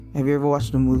Have you ever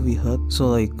watched the movie Hook? So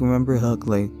like, remember Hook?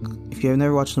 Like, if you've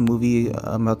never watched the movie,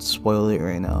 I'm about to spoil it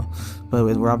right now. But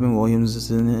with Robin Williams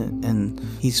is in it, and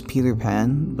he's Peter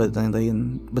Pan. But then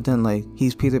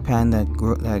he's Peter Pan that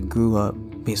grew up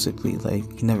basically. Like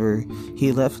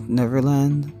he left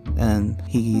Neverland, and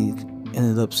he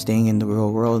ended up staying in the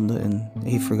real world, and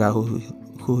he forgot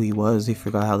who he was. He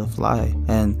forgot how to fly,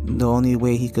 and the only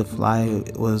way he could fly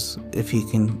was if he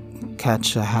can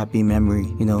catch a happy memory,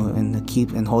 and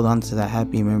keep and hold on to that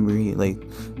happy memory,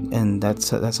 and that's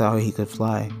how he could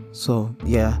fly. So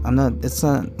yeah, it's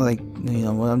not like,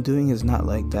 what I'm doing is not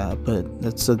like that, but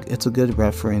it's a good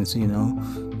reference,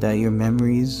 that your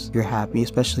memories,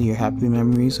 especially your happy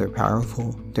memories, are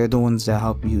powerful. They're the ones that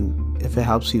help you. If it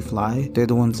helps you fly, they're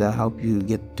the ones that help you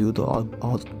get through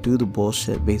all through the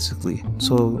bullshit, basically.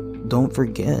 So don't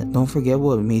forget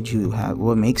what makes you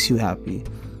happy.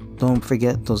 Don't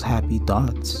forget those happy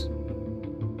thoughts.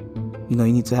 You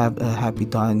need to have a happy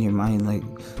thought in your mind, like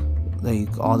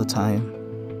all the time.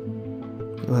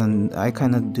 And I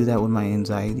kind of do that with my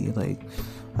anxiety. Like,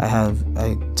 I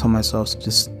tell myself to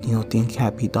just, think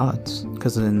happy thoughts.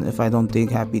 Because then if I don't think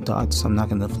happy thoughts, I'm not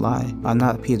gonna fly. I'm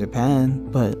not Peter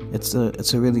Pan, but it's a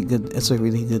really good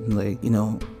like,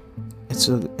 it's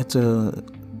a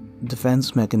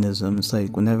defense mechanism. It's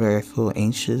like whenever I feel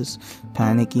anxious,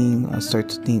 panicking, I start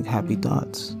to think happy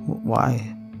thoughts.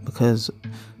 Why? Because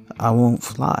I won't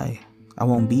fly. I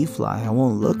won't be fly. I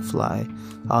won't look fly.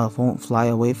 I won't fly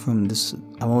away from this.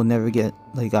 I will never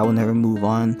move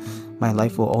on. My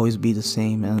life will always be the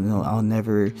same, and I'll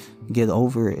never get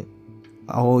over it.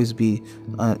 I'll always be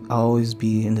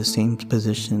in the same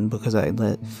position because I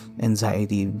let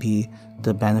anxiety be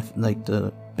the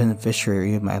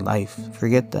beneficiary of my life.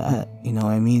 Forget that. You know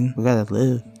what I mean? We gotta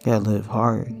live. You gotta live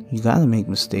hard. You gotta make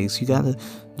mistakes. You gotta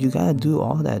do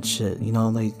all that shit.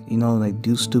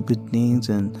 Do stupid things,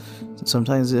 and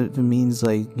sometimes it means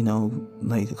like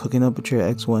hooking up with your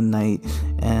ex one night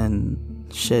and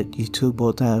shit. You two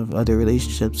both have other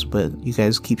relationships, but you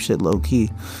guys keep shit low key.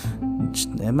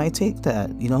 It might take that.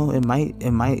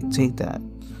 It might take that.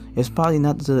 It's probably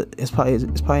not the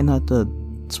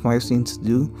smartest thing to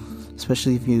do,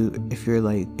 especially if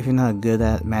you're not good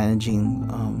at managing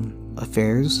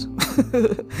affairs.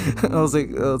 I was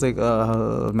like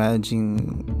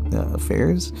managing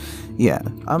affairs. Yeah,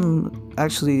 I'm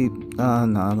actually no, I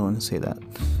don't want to say that.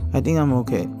 I think I'm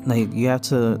okay. Like, you have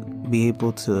to be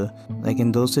able to, like,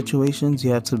 in those situations,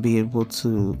 you have to be able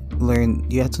to learn.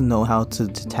 You have to know how to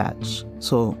detach.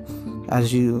 So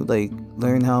as you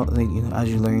learn as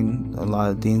you learn a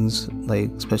lot of things,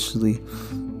 especially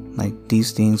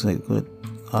these things, with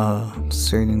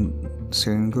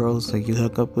certain girls you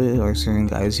hook up with, or certain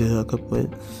guys you hook up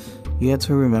with, you have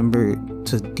to remember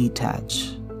to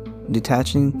detaching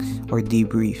or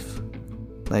debrief.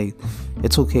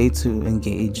 It's okay to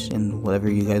engage in whatever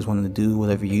you guys want to do,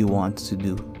 whatever you want to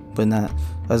do, but not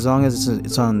as long as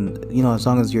it's on, as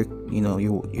long as you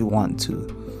want to,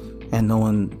 and no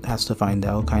one has to find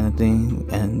out, kind of thing.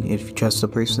 And if you trust the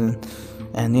person,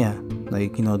 and yeah,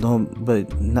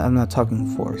 I'm not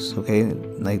talking force, okay?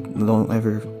 Don't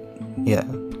ever, yeah,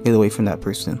 get away from that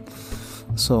person.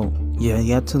 So yeah,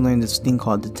 you have to learn this thing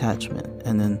called detachment.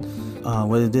 And then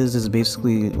what it is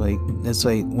basically it's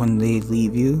like when they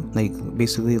leave you,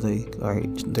 basically all right,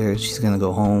 she's gonna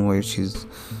go home, or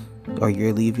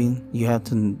you're leaving, you have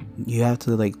to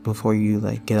before you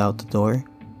get out the door,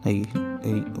 you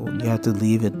have to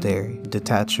leave it there,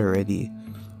 detach already.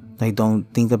 Don't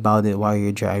think about it while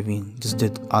you're driving. Just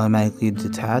automatically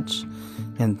detach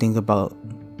and think about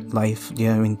life.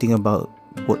 Think about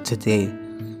what today.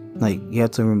 You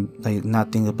have to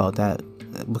not think about that,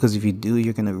 because if you do,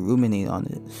 you're gonna ruminate on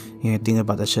it. You're gonna think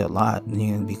about that shit a lot, and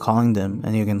you're gonna be calling them,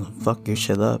 and you're gonna fuck your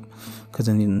shit up. Cause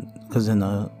then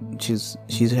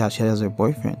she has her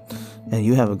boyfriend, and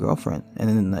you have a girlfriend, and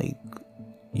then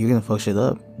you're gonna fuck shit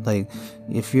up.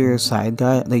 If you're a side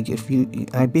guy,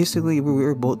 basically we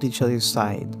were both each other's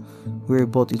side. We were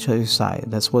both each other's side.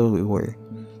 That's what we were.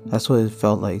 That's what it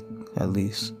felt like, at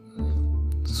least.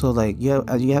 So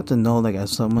you have to know,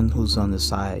 as someone who's on the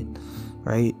side,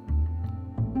 right?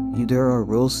 There are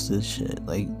rules to this shit.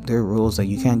 There are rules.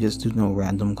 You can't just do no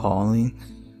random calling.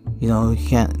 You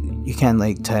can't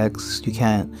text. You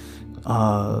can't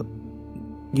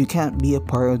be a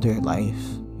part of their life.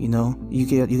 You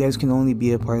guys can only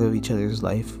be a part of each other's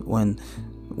life when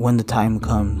the time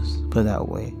comes. Put it that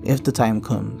way. If the time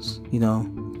comes,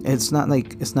 it's not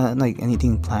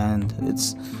anything planned.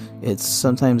 It's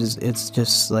sometimes it's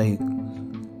just the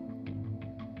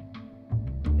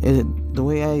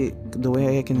way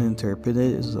I can interpret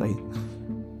it is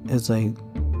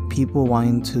people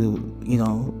wanting to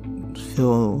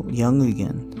feel young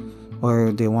again,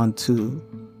 or they want to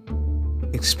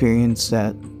experience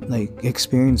that,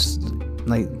 experience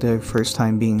like their first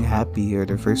time being happy, or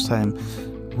their first time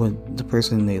with the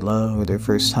person they love, or their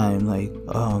first time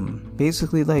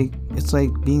basically like it's like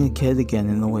being a kid again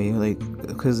in a way, like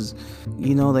because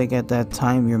like at that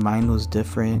time your mind was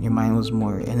different, your mind was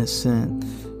more innocent,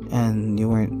 and you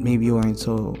weren't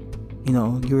so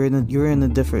you were in a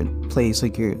different place,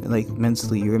 like you're like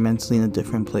mentally in a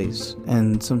different place.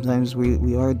 And sometimes we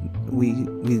want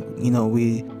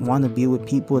to be with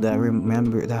people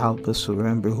that help us to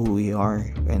remember who we are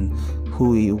and who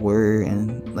we were,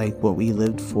 and like what we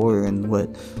lived for, and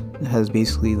what has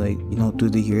basically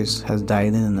through the years has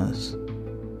died in us.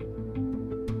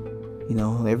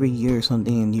 Every year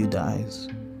something in you dies.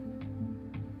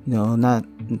 Not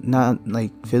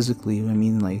like physically, I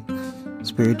mean like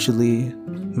spiritually,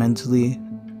 mentally,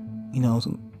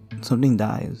 something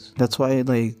dies. That's why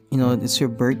it's your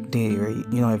birthday, right?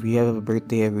 If you have a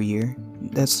birthday every year,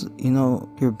 that's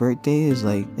your birthday is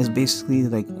basically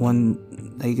like one,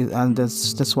 and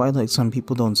that's why like some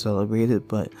people don't celebrate it.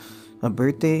 But a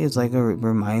birthday is like a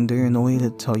reminder in a way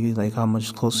to tell you like how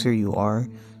much closer you are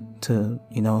to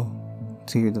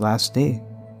to your last day.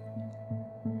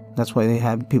 That's why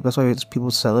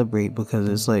people celebrate, because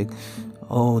it's like,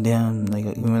 oh damn, like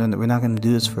we're not gonna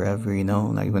do this forever,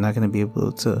 like we're not gonna be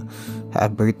able to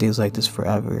have birthdays like this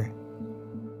forever.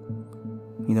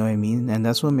 You know what I mean? And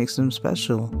that's what makes them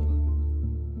special.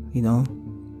 You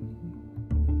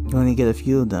only get a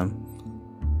few of them.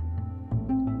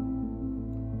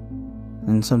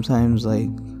 And sometimes like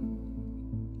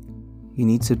you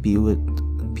need to be with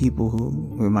people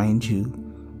who remind you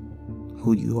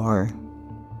who you are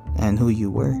and who you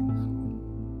were,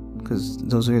 because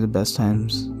those are the best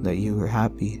times that you were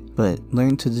happy. But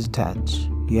learn to detach.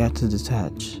 You have to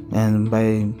detach, and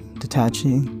by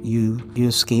detaching, you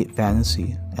escape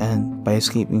fantasy, and by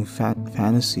escaping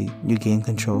fantasy, you gain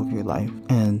control of your life.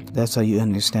 And that's how you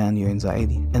understand your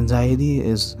anxiety. Anxiety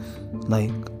is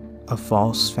like a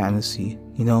false fantasy.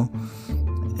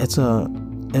 It's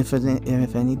if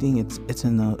anything, it's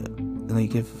in a,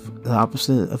 like, if the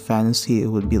opposite of fantasy, it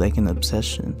would be like an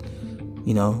obsession,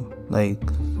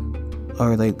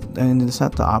 or like, I mean, it's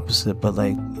not the opposite, but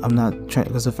like, I'm not trying,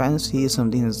 because a fantasy is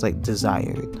something that's like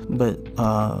desired. But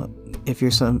if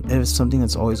it's something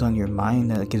that's always on your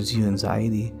mind that gives you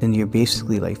anxiety, then you're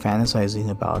basically like fantasizing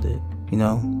about it,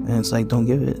 and it's like, don't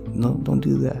do that.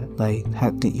 Like,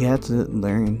 you have to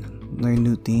learn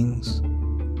new things,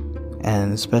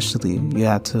 and especially you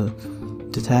have to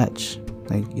detach,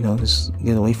 just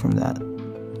get away from that.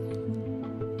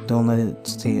 Don't let it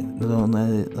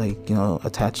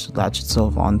latch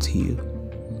itself onto you.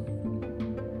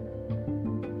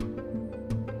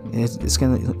 It's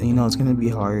gonna be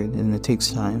hard, and it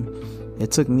takes time.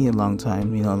 It took me a long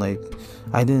time,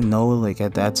 I didn't know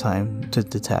at that time to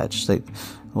detach.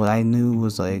 What I knew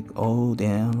was oh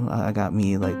damn, I got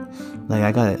me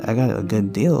I got a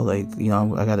good deal, I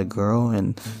got a girl,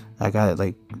 and I got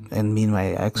and me and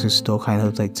my ex are still kind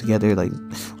of together.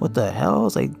 What the hell? I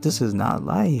was like, this is not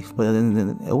life. But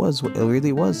then it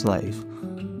really was life.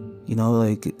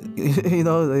 That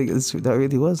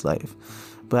really was life.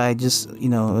 But I just,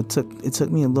 it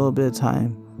took me a little bit of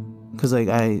time, because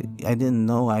I didn't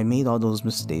know. I made all those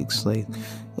mistakes,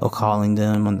 calling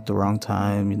them at the wrong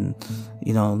time, and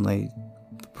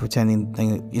pretending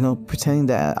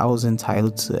that I was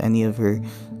entitled to any of her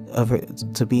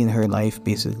to be in her life.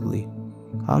 Basically,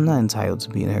 I'm not entitled to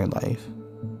be in her life.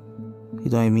 You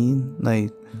know what I mean?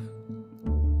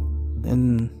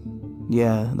 And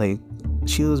yeah,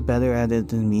 she was better at it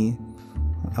than me.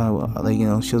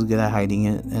 She was good at hiding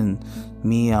it, and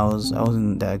me, I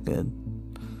wasn't that good.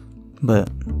 But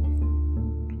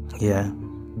yeah,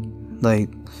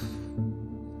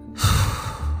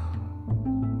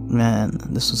 man,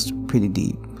 this was pretty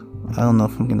deep. I don't know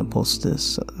if I'm gonna post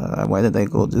this. Why did I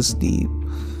go this deep?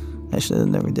 I should have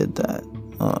never did that.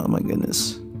 Oh my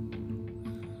goodness.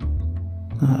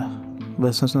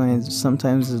 But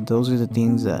sometimes those are the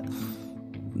things that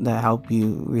help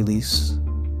you release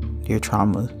your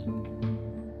trauma.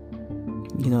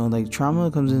 Trauma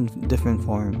comes in different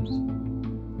forms.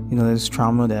 There's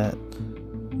trauma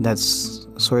that's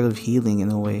sort of healing in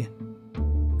a way,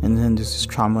 and then there's this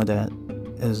trauma that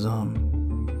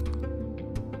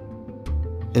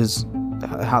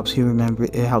helps you remember.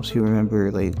 It helps you remember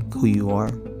who you are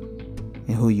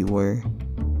and who you were.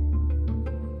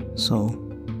 So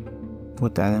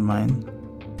with that in mind,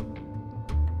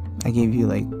 I gave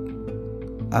you I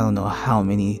don't know how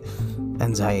many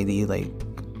anxiety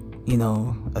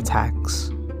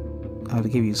attacks. I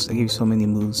gave you so many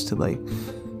moves to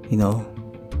You know,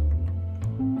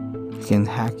 you can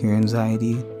hack your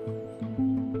anxiety.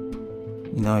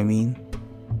 You know what I mean?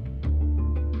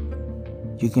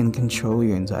 You can control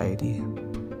your anxiety.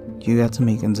 You have to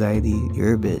make anxiety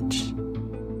your bitch.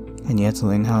 And you have to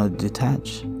learn how to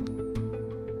detach. You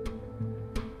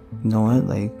know what?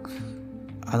 Like,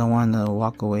 I don't want to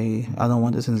walk away. I don't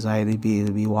want this anxiety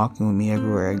to be walking with me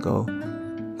everywhere I go.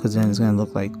 Because then it's going to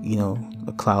look like, you know,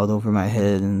 a cloud over my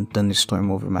head and thunderstorm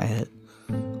over my head.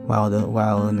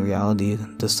 While in reality,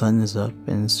 the sun is up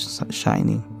and it's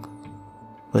shining.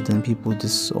 But then people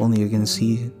just only are going to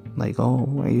see, like, oh,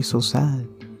 why are you so sad?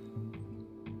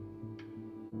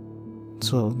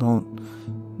 So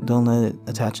don't let it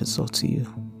attach itself to you.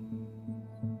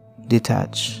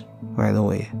 Detach right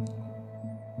away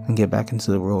and get back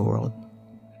into the real world.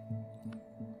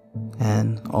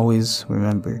 And always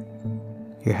remember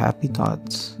your happy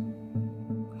thoughts,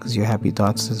 because your happy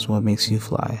thoughts is what makes you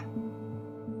fly.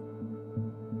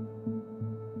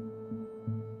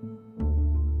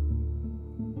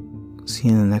 See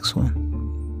you in the next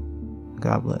one.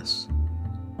 God bless.